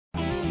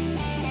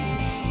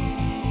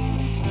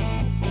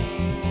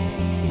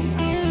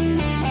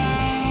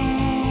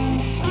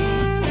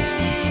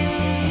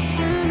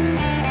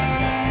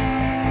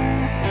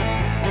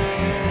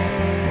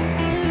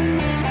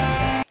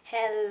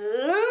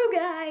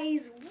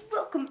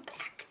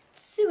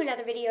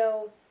another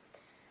video.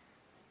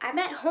 I'm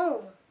at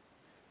home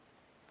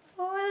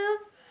for the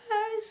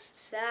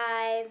first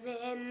time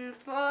in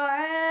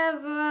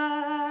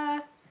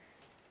forever.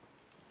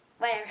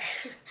 Whatever.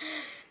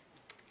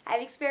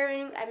 I'm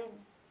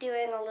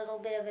doing a little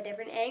bit of a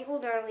different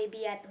angle. Normally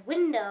be at the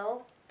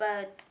window,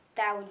 but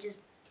that would just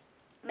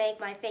make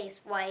my face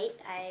white,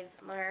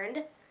 I've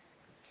learned.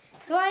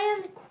 So I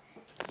am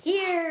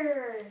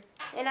here,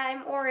 and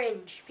I'm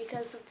orange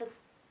because of the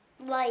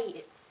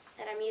light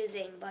that I'm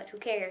using, but who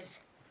cares?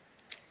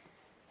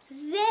 So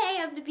today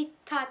I'm going to be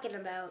talking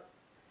about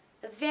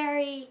a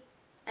very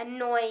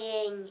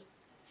annoying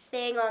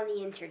thing on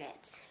the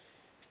internet.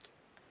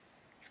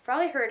 You've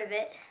probably heard of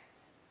it.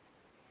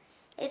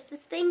 It's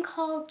this thing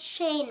called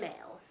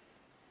chainmail.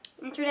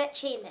 Internet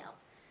chainmail.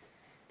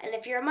 And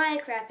if you're a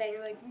Minecraft fan,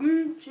 you're like,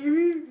 no.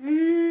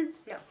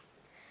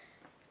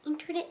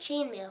 Internet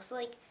chainmail. So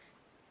like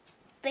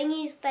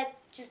thingies that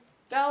just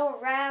go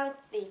around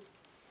the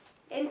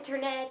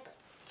internet,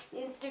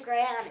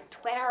 Instagram and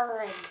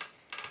Twitter and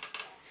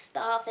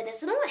stuff, and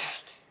it's annoying.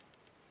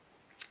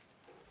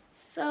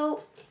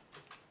 So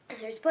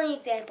there's plenty of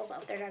examples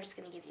out there, and I'm just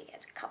going to give you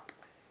guys a couple.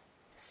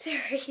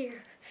 Sarah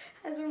here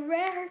has a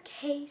rare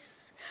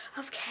case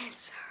of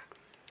cancer.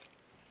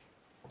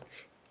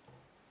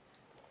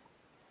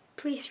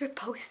 Please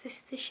repost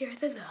this to share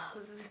the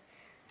love.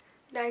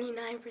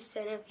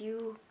 99% of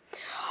you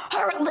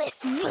are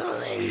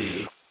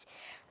villains.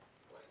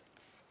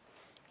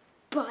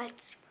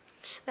 But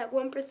that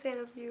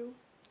 1% of you,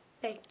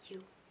 thank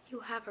you.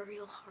 You have a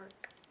real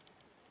heart.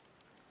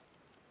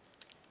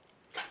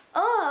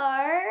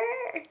 Or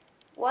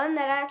one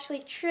that actually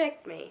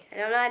tricked me.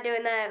 And I'm not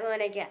doing that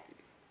one again.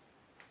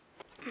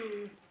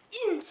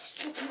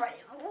 Instagram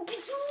will be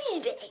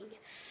deleting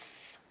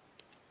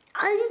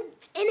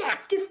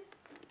inactive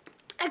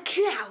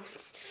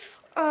accounts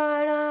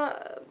on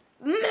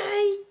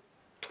May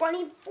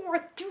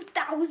 24th,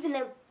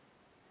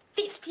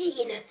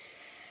 2015.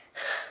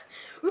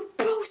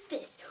 Repost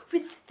this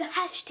with the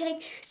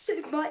hashtag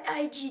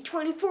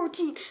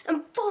SaveMyIG2014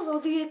 and follow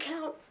the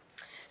account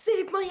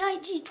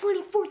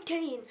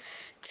SaveMyIG2014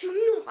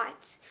 to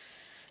not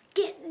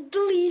get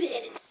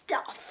deleted and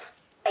stuff.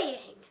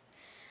 Bang.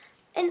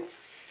 And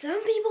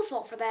some people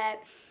fall for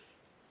that.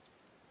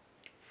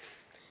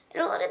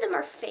 And a lot of them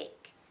are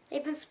fake.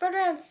 They've been spread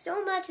around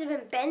so much, they've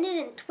been bended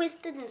and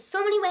twisted in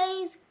so many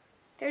ways,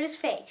 they're just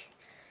fake.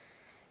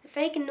 They're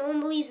fake and no one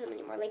believes them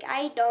anymore. Like,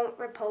 I don't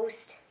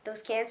repost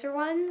those cancer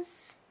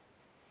ones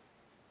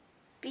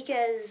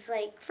because,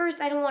 like,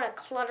 first, I don't want to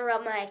clutter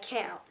up my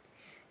account.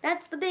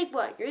 That's the big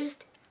one. You're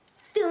just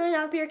filling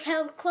up your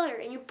account with clutter,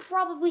 and you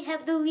probably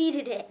have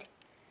deleted it.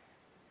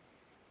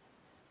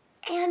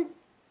 And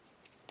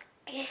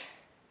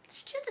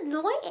it's just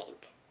annoying.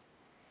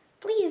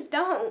 Please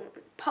don't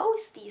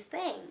post these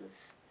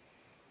things.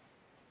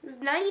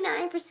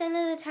 99%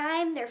 of the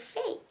time, they're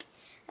fake.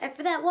 And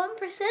for that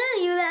 1% of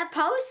you that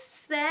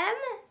posts them,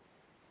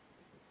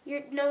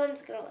 no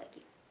one's gonna like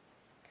you.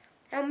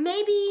 Now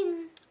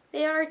maybe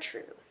they are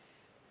true.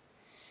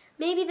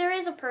 Maybe there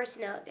is a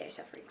person out there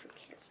suffering from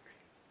cancer.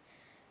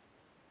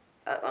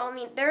 I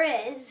mean, there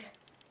is.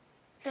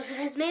 That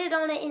has made it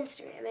onto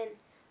Instagram, and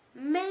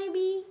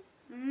maybe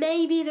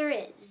there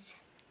is.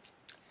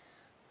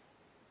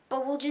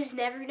 But we'll just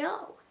never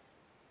know.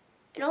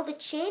 And all the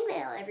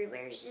chainmail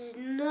everywhere is just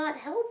not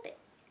helping.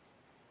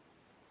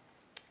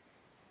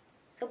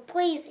 So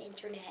please,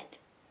 internet,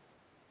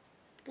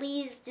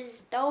 please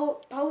just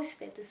don't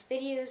post it. This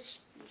video is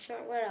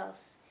short. What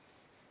else?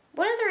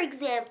 What other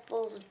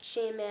examples of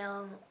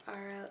chainmail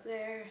are out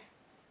there?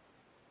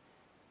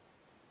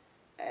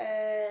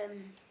 I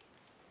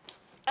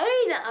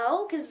don't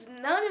know, because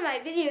none of my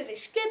videos are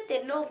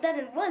scripted and all done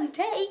in one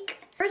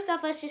take. First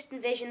off, let's just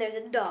envision there's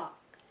a dog.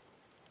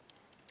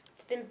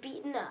 It's been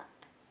beaten up.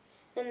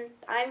 And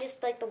I'm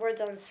just like the words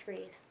on the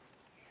screen.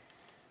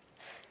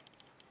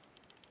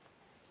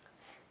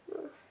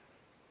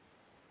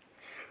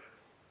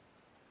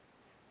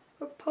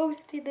 Or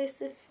posting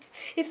this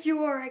if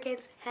you are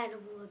against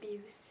animal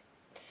abuse.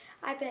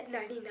 I bet 99%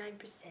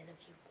 of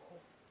you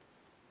won't.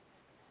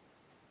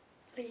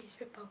 Please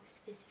repost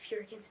this if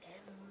you're against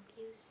animal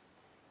abuse.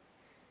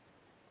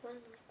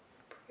 When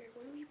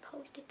we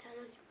post it,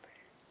 1,000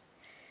 prayers.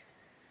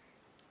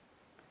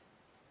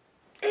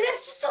 And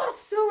it's just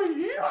so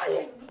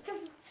annoying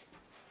because it's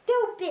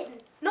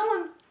stupid. No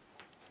one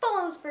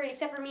falls for it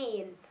except for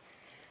me and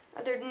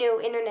other new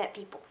internet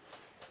people.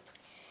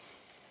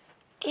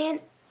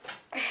 And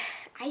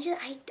I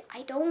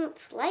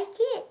don't like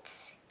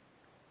it.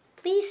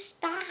 Please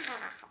stop.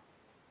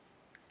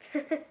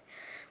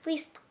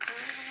 Please stop.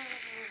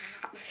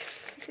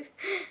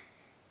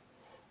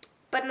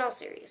 But in all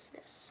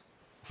seriousness,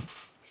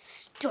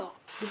 stop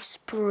the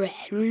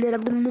spread.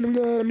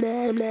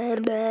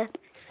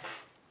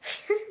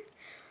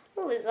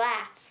 What was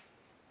that?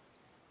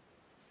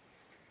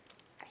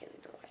 I have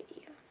no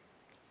idea.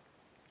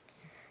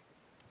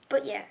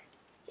 But yeah,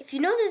 if you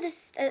know that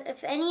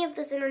if any of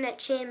this internet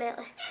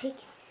chainmail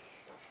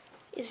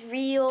is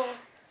real,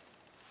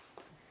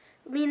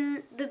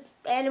 mean, the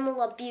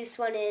animal abuse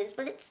one is,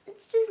 but it's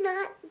just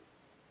not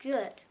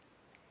good.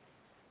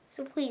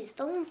 So please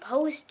don't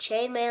post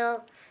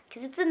chainmail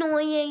because it's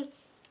annoying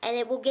and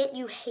it will get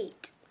you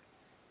hate.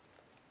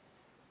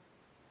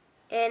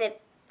 And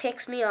it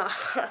ticks me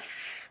off.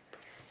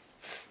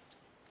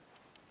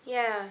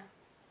 Yeah.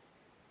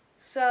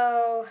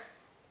 So,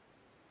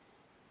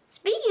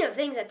 speaking of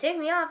things that tick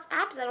me off,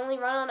 apps that only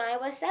run on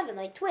iOS 7,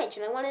 like Twitch,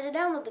 and I wanted to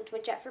download the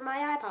Twitch app for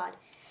my iPod.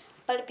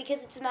 But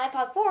because it's an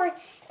iPod 4,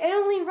 it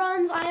only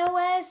runs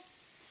iOS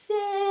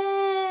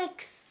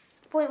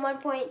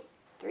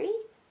 6.1.3?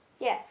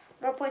 Yeah,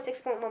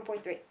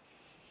 1.6.1.3.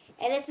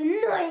 And it's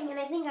annoying, and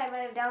I think I might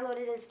have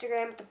downloaded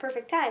Instagram at the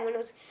perfect time when it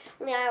was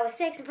only iOS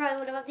 6 and probably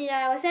would have updated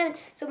iOS 7.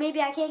 So maybe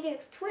I can't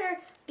get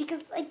Twitter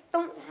because I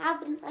don't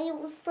have an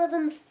iOS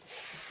 7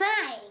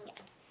 thing.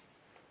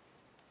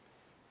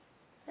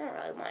 I don't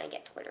really want to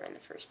get Twitter in the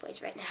first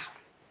place right now.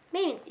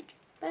 Maybe in the future.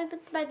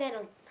 But by then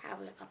I'll have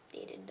an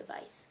updated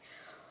device.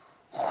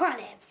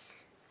 Whatevs.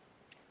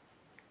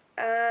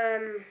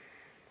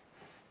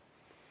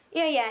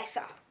 Yeah, I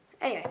saw.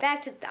 Anyway,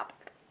 back to the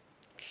topic.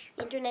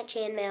 Internet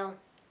chainmail.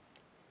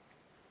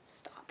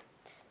 Stop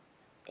it.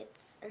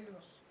 It's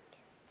annoying.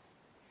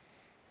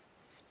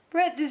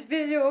 Spread this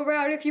video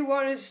around if you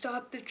want to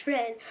stop the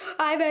trend.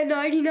 I bet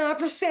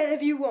 99%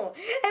 of you won't.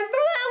 And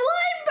for that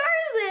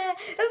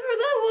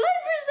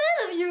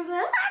 1% of you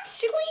that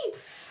actually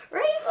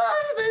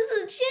repost this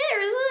and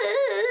shares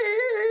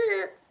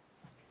it.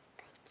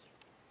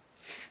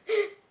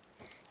 Thank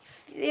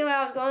you. See where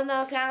I was going? I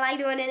was kind of like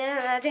doing it in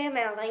a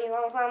chainmail. Thank you.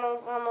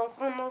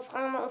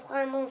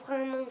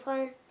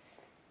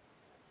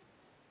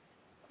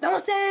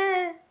 Don't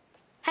say.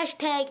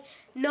 Hashtag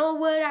know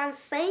what I'm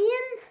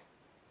saying.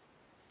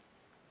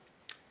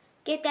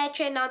 Get that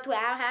trend on Twitter.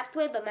 I don't have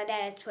Twitter, but my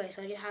dad has Twitter,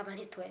 so I just hop on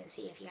his Twitter and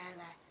see if he has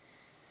that.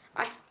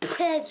 I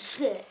spread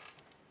it.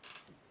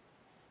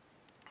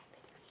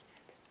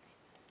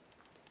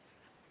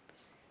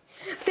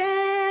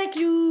 Thank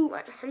you.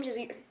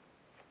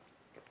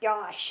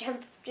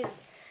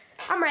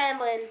 I'm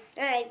rambling.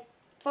 Alright,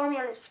 follow me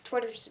on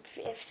Twitter.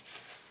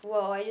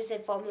 Whoa, I just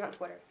said follow me on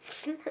Twitter.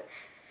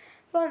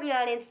 Follow me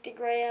on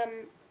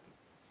Instagram.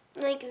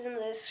 Link is in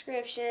the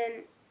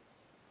description.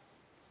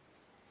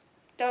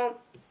 Don't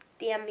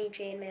DM me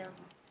chainmail.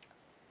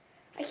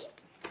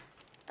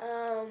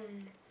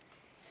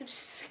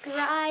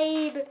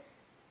 Subscribe.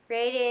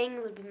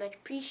 Rating would be much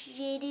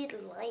appreciated.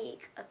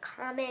 Like, a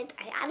comment.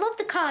 I love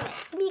the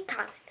comments. Give me a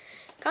comment.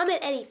 Comment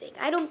anything.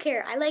 I don't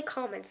care. I like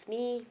comments.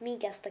 Me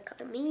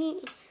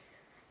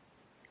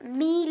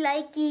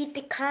likey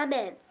the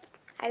comments.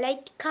 I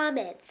like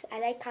comments.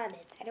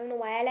 I don't know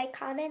why I like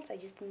comments. I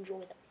just enjoy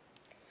them.